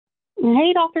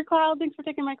Hey, Dr. Cloud. Thanks for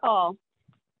taking my call.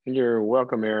 You're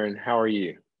welcome, Erin. How are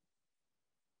you?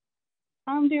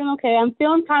 I'm doing okay. I'm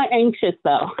feeling kind of anxious,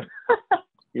 though.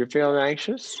 You're feeling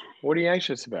anxious? What are you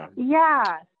anxious about?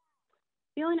 Yeah,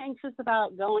 feeling anxious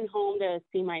about going home to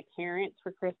see my parents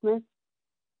for Christmas.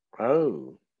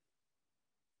 Oh,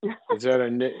 is that a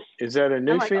new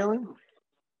I'm like, feeling?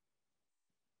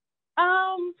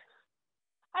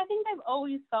 I think I've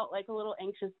always felt like a little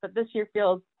anxious, but this year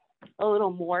feels a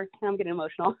little more. I'm getting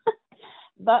emotional.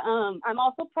 But I'm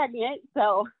also pregnant,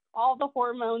 so all the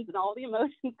hormones and all the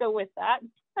emotions go with that.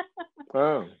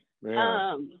 Oh, yeah.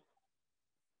 um,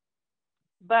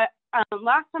 but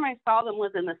last time I saw them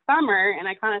was in the summer, and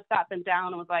I kind of sat them down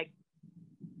and was like,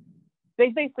 they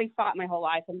basically fought my whole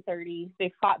life. I'm 30.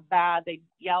 They fought bad. They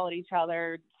yell at each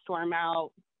other, storm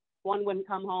out. One wouldn't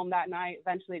come home that night.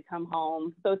 Eventually, they'd come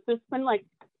home. So it's just been like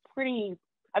pretty.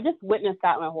 I've just witnessed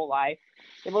that my whole life.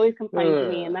 They've always complained to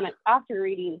me, and then after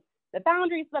reading the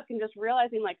boundaries book and just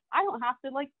realizing like I don't have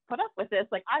to like put up with this.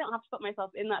 Like I don't have to put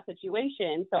myself in that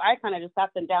situation. So I kind of just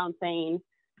sat them down saying,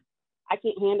 I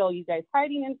can't handle you guys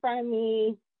fighting in front of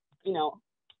me. You know,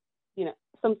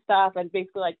 some stuff. And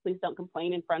basically like, please don't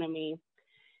complain in front of me.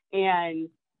 And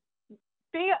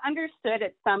they understood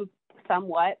it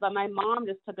somewhat, but my mom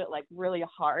just took it like really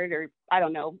hard, or I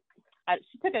don't know.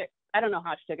 She took it. I don't know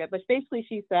how she took it, but basically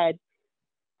she said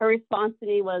her response to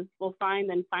me was, "Well, fine,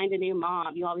 then find a new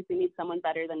mom. You obviously need someone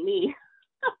better than me."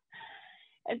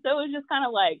 And so it was just kind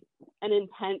of like an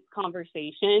intense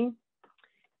conversation.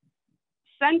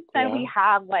 Since then, Yeah. we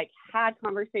have like had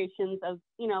conversations of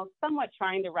somewhat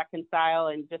trying to reconcile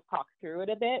and just talk through it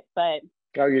a bit, but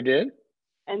Oh, you did?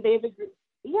 and they've agreed.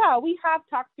 Yeah, we have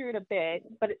talked through it a bit,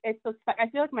 but it's just, I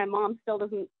feel like my mom still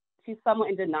doesn't. She's somewhat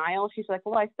in denial. She's like,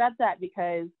 "Well, I said that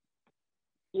because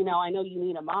I know you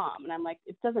need a mom," and I'm like,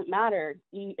 "It doesn't matter.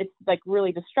 It's like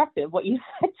really destructive what you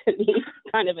said to me,"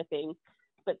 kind of a thing.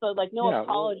 But so like no Yeah. Well,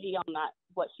 apology on that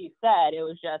what she said. It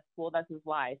was just, well, this is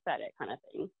why I said it, kind of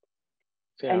thing.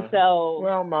 And yeah. so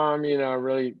Well, Mom, I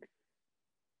really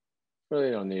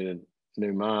don't need a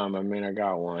new mom. I mean, I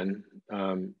got one.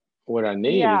 What I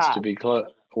need is yeah, to be close.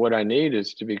 What I need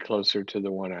is to be closer to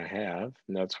the one I have,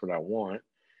 and that's what I want.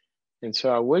 And so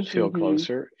I would feel mhm,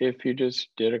 closer if you just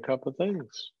did a couple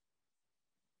things.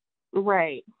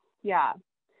 right, yeah.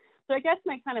 So I guess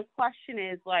my kind of question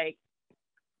is like,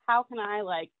 how can I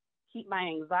like keep my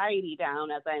anxiety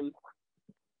down as I'm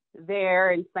there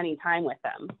and spending time with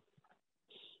them?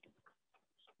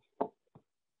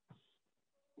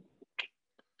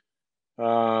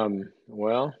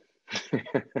 Well,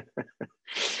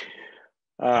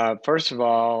 first of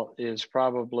all, is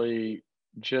probably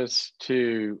just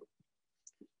to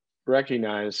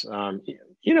recognize,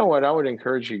 you know what, I would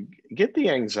encourage you, get the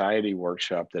anxiety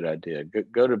workshop that I did.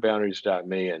 Go to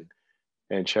boundaries.me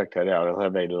and check that out. I'll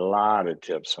have a lot of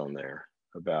tips on there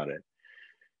about it.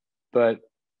 But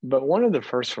one of the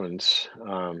first ones,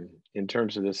 in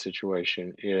terms of this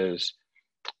situation is,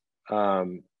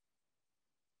 um,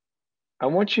 I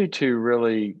want you to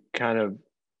really kind of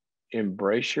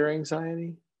embrace your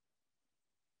anxiety.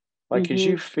 Like Mhm.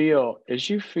 as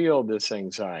you feel this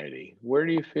anxiety, where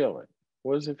do you feel it?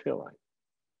 What does it feel like?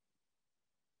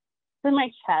 In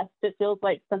my chest, it feels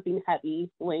like something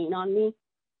heavy weighing on me.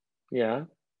 Yeah.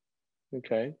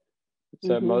 Okay. Is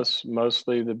that Mhm.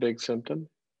 mostly the big symptom?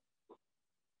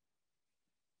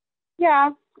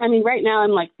 Yeah. I mean, right now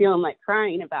I'm like feeling like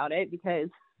crying about it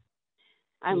because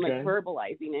I'm like Okay.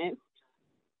 verbalizing it.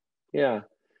 Yeah,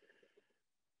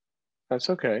 that's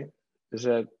okay. Is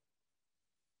that,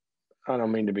 I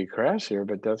don't mean to be crass here,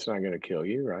 but that's not going to kill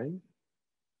you, right?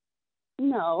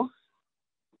 No.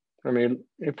 I mean,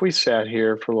 if we sat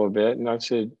here for a little bit and I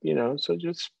said, so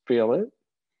just feel it.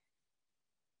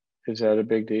 Is that a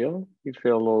big deal? You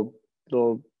feel a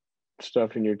little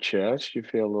stuff in your chest. You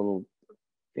feel a little,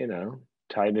 you know,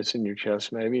 tightness in your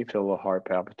chest, maybe. You feel a little heart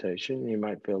palpitation. You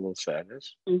might feel a little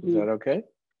sadness. Is Mhm. that okay?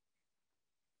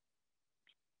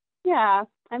 Yeah.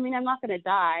 I mean, I'm not gonna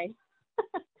die.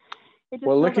 It just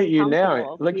Well, feels look at you now.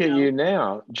 uncomfortable, Look at you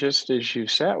now. Just as you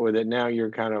sat with it, now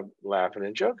you're kind of laughing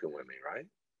and joking with me, right?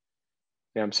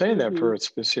 Now, I'm saying that for Mhm. a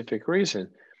specific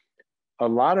reason. A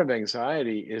lot of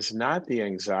anxiety is not the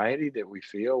anxiety that we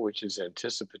feel, which is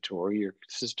anticipatory. Your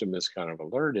system is kind of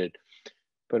alerted.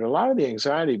 But a lot of the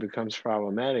anxiety becomes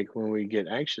problematic when we get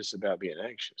anxious about being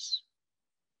anxious.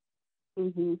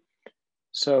 Mhm.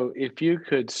 So if you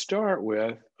could start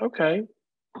with, okay,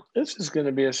 this is going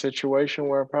to be a situation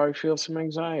where I probably feel some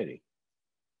anxiety.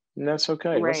 And that's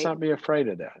okay. Let's Right. not be afraid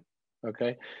of that.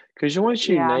 Okay. Because once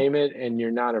you Yeah. name it and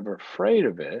you're not afraid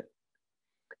of it,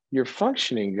 your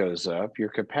functioning goes up, your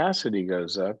capacity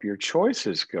goes up, your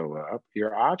choices go up,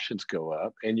 your options go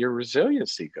up, and your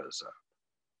resiliency goes up.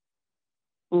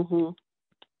 Mhm.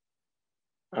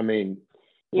 I mean,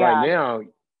 Yeah.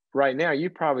 right now, you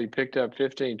probably picked up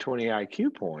 15, 20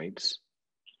 IQ points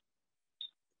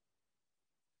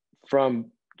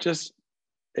from just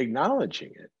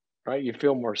acknowledging it, right? You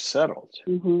feel more settled,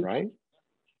 Mhm. right?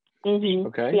 Mhm.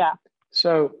 Okay. Yeah.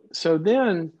 So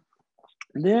then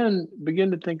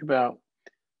begin to think about,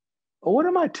 well, what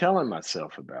am I telling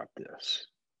myself about this?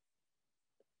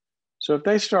 So if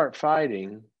they start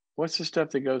fighting, what's the stuff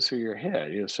that goes through your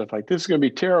head? Stuff like, this is going to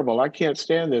be terrible. I can't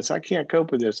stand this. I can't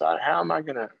cope with this. How am I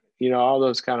going to, all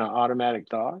those kind of automatic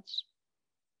thoughts.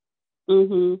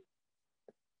 Mhm.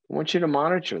 I want you to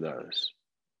monitor those.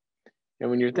 And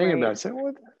when you're thinking about Right. it, say, well,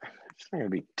 it's not going to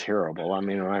be terrible. I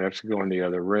mean, I might have to go in the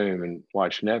other room and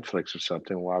watch Netflix or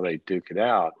something while they duke it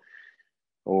out.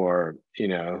 Or,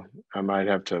 I might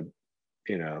have to,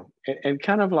 and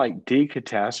kind of like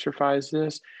decatastrophize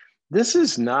this. This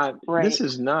is not, Right. this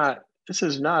is not, this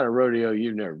is not a rodeo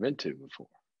you've never been to before.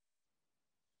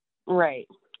 Right.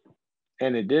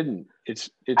 And it's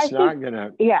I think. not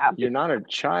gonna, Yeah. you're not a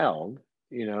child,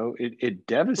 it Right.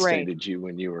 devastated you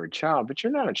when you were a child, but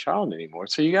you're not a child anymore.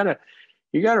 So you gotta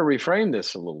reframe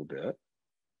this a little bit.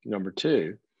 Number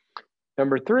two.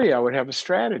 Number three, I would have a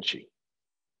strategy.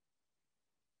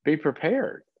 Be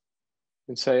prepared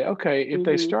and say, okay, if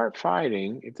they Mhm. start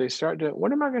fighting, if they start doing,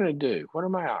 what am I going to do? What are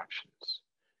my options?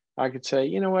 I could say,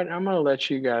 you know what, I'm going to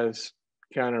let you guys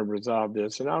kind of resolve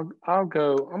this, and I'm gonna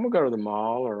go to the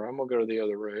mall, or I'm gonna go to the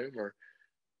other room, or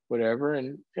whatever.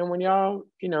 And when y'all,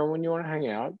 when you want to hang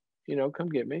out, come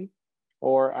get me,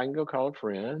 or I can go call a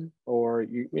friend, or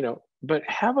but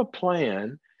have a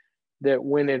plan that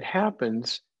when it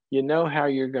happens, you know how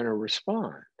you're going to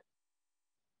respond,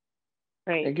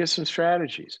 Right. and get some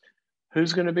strategies.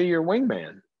 Who's going to be your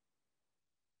wingman?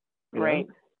 You Right.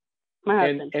 know, My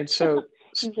and husband. and so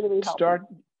He's gonna be helping. start.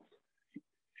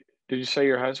 Did you say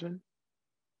your husband?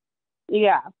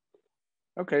 Yeah.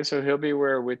 Okay, so he'll be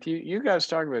where with you. You guys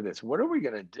talk about this. What are we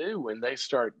going to do when they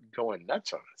start going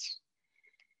nuts on us?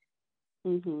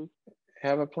 Mhm.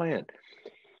 Have a plan.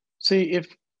 See, if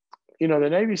the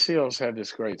Navy SEALs have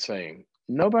this great saying: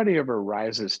 nobody ever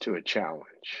rises to a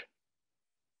challenge.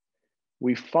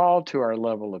 We fall to our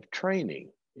level of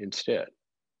training instead.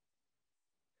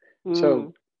 Mm.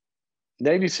 So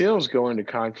Navy SEALs go into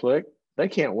conflict. They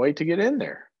can't wait to get in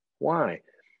there. Why?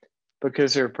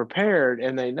 Because they're prepared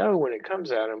and they know when it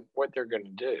comes at them what they're going to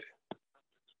do.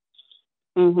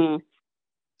 Mhm.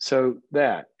 So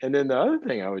that, and then the other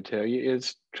thing I would tell you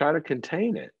is try to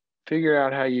contain it. Figure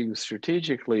out how you can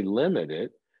strategically limit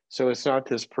it so it's not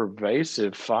this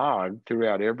pervasive fog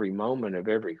throughout every moment of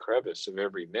every crevice of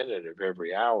every minute of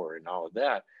every hour and all of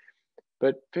that.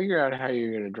 But figure out how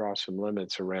you're going to draw some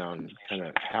limits around kind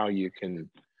of how you can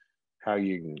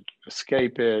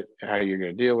escape it, how you're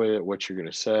going to deal with it, what you're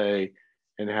going to say,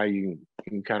 and how you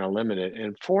can kind of limit it.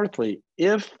 And fourthly,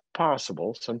 if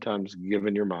possible, sometimes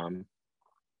given your mom,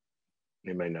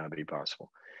 it may not be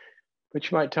possible, but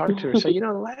you might talk to her and say,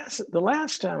 the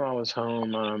last time I was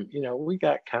home, we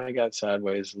got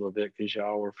sideways a little bit because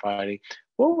y'all were fighting.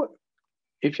 Well,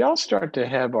 if y'all start to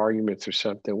have arguments or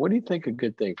something, what do you think a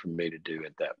good thing for me to do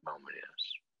at that moment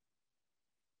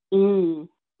is? Mm.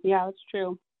 Yeah, that's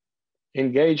true.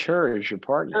 Engage her as your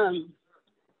partner. Um.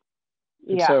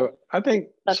 And Yeah, so I think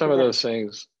that's a good.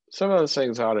 some of those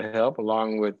things ought to help,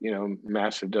 along with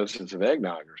massive doses of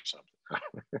eggnog or something.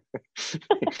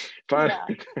 find Yeah,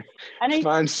 and I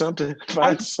find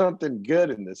something good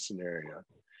in this scenario.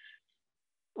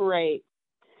 right,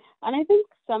 and I think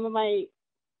some of my,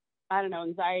 I don't know,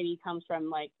 anxiety comes from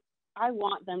like I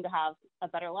want them to have a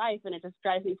better life, and it just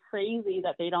drives me crazy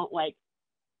that they don't like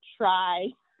try.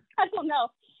 I don't know,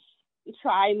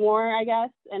 try more, I guess.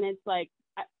 And it's like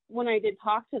when I did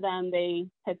talk to them, they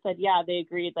had said, yeah, they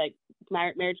agreed like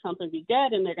marriage counseling would be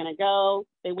good, and they're gonna go.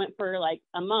 They went for like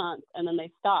a month, and then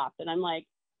they stopped, and I'm like,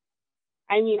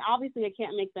 I mean, obviously I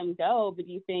can't make them go, but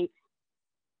do you think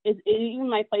is it even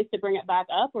my place to bring it back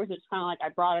up, or is it just kind of like I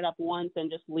brought it up once and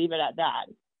just leave it at that?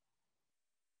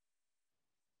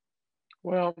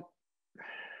 Well,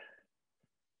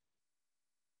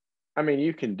 I mean,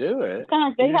 you can do It's it. kind of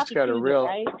like You they have just to got a choose it, real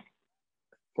right?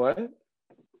 what?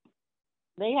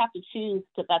 They have to choose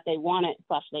that they want it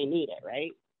 / they need it,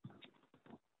 right?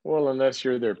 Well, unless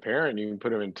you're their parent, you can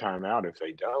put them in timeout if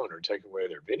they don't, or take away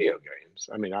their video games.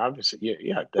 I mean, obviously,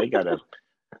 yeah, they got to.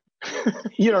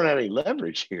 You don't have any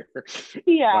leverage here,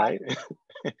 Yeah, right?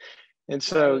 And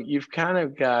so right. you've kind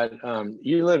of got.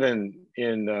 You live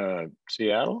in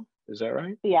Seattle, is that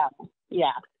right? Yeah,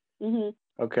 yeah. Mhm.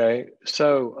 Okay.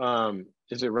 So,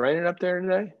 is it raining up there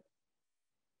today?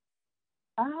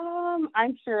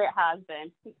 I'm sure it has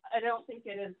been. I don't think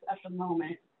it is at the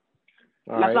moment.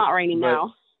 All That's right. not raining But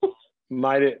now.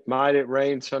 might it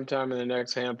rain sometime in the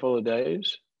next handful of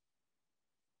days?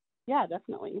 Yeah,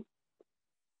 definitely.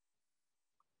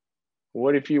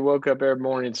 What if you woke up every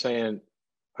morning saying,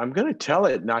 I'm going to tell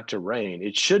it not to rain.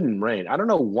 It shouldn't rain. I don't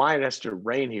know why it has to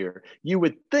rain here. You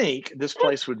would think this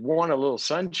place would want a little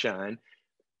sunshine.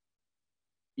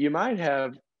 You might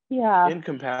have Yeah.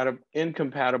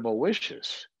 incompatible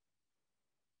wishes,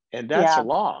 and that's a Yeah.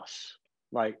 loss.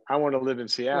 Like, I want to live in Right.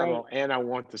 Seattle and I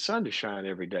want the sun to shine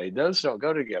every day. Those don't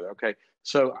go together. Okay.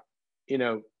 So, you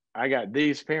know, I got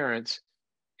these parents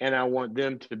and I want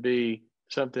them to be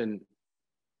something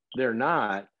they're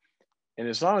not. And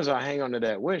as long as I hang on to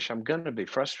that wish, I'm going to be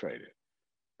frustrated.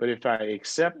 But if I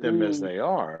accept them as Mm. they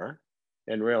are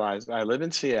and realize I live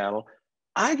in Seattle,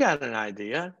 I got an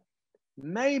idea.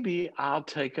 Maybe I'll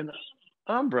take an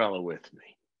umbrella with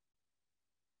me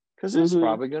because it's Mhm.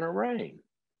 probably going to rain.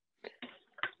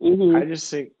 I Mhm. just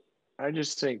think, I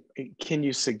just think, can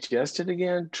you suggest it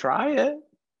again? Try it.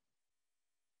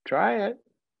 Try it.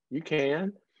 You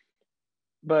can.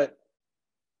 But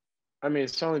I mean,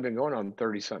 it's only been going on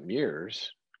 30 something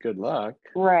years. Good luck.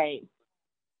 Right.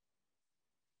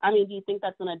 I mean, do you think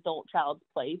that's an adult child's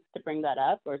place to bring that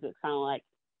up, or is it kind of like,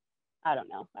 I don't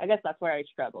know. I guess that's where I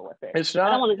struggle with it. It's I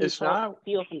don't not, want to it's not,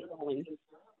 feel controlling.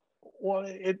 well,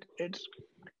 it's,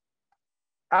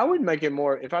 I would make it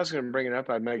more, if I was going to bring it up,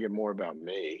 I'd make it more about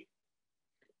me.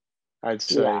 I'd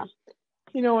Yeah. say,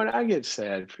 you know what, I get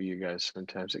sad for you guys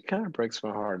sometimes. It kind of breaks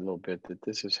my heart a little bit that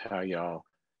this is how y'all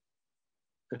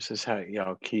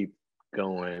keep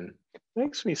going.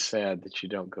 Makes me sad that you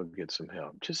don't go get some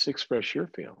help. Just express your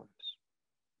feelings.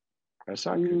 That's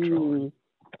not controlling. Mm.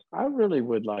 I really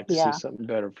would like to see Yeah. something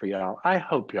better for y'all. I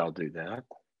hope y'all do that.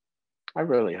 I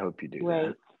really hope you do that.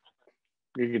 Right.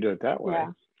 You could do it that way,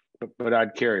 Yeah. but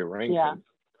I'd carry a Yeah.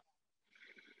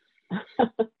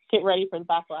 raincoat. Get ready for the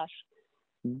backlash.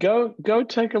 Go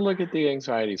take a look at the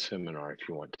anxiety seminar if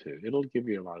you want to. It'll give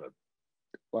you a lot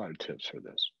of tips for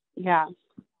this. Yeah.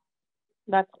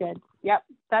 That's good. Yep.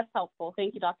 That's helpful.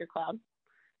 Thank you, Dr. Cloud.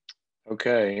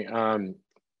 Okay.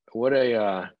 What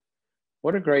a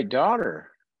what a great daughter.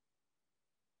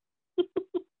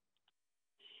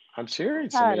 I'm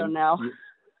serious. I I don't mean, know.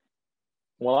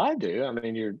 well, I do. I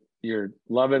mean, you're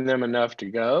loving them enough to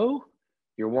go.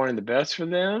 You're wanting the best for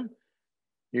them.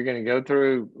 You're going to go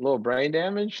through a little brain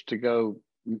damage to go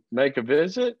make a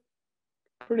visit.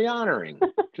 Pretty honoring.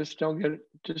 Just don't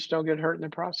get hurt in the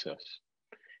process.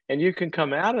 And you can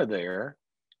come out of there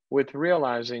with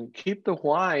realizing, keep the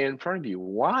why in front of you.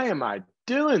 Why am I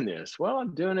doing this? Well,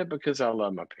 I'm doing it because I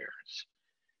love my parents.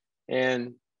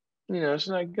 And it's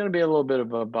not going to be a little bit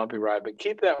of a bumpy ride, but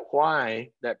keep that why,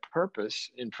 that purpose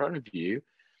in front of you,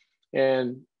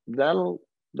 and that'll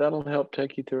help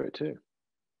take you through it too.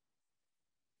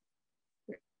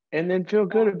 And then feel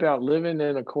good Yeah. about living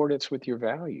in accordance with your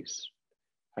values.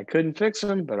 I couldn't fix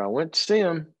them, but I went to see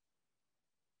them.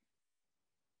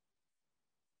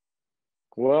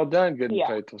 Well done, good and Yeah.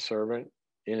 faithful servant.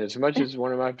 In as much as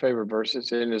one of my favorite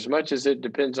verses, in as much as it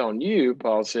depends on you,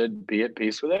 Paul said, be at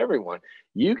peace with everyone.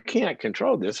 You can't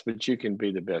control this, but you can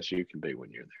be the best you can be when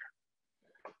you're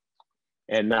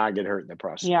there and not get hurt in the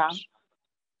process. Yeah.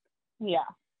 Yeah.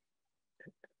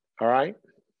 All right.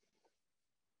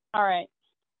 All right.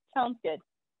 Sounds good.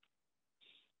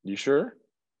 You sure?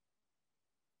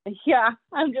 Yeah.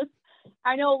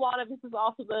 I know a lot of this is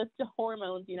also the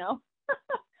hormones,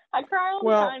 I cry all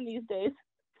the time these days.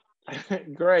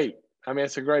 Great. I mean,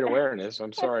 it's a great awareness.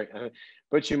 I'm sorry.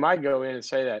 But you might go in and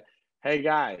say that, hey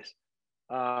guys,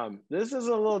 this is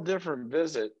a little different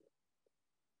visit.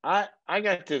 I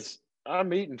got this,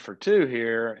 I'm eating for two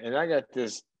here, and I got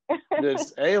this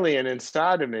alien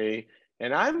inside of me,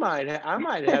 and I might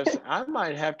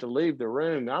have to leave the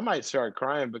room. I might start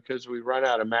crying because we run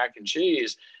out of mac and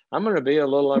cheese. I'm going to be a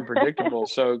little unpredictable,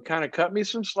 so kind of cut me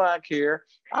some slack here.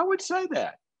 I would say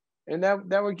that, and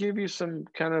that would give you some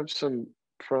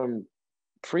from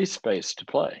free space to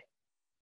play.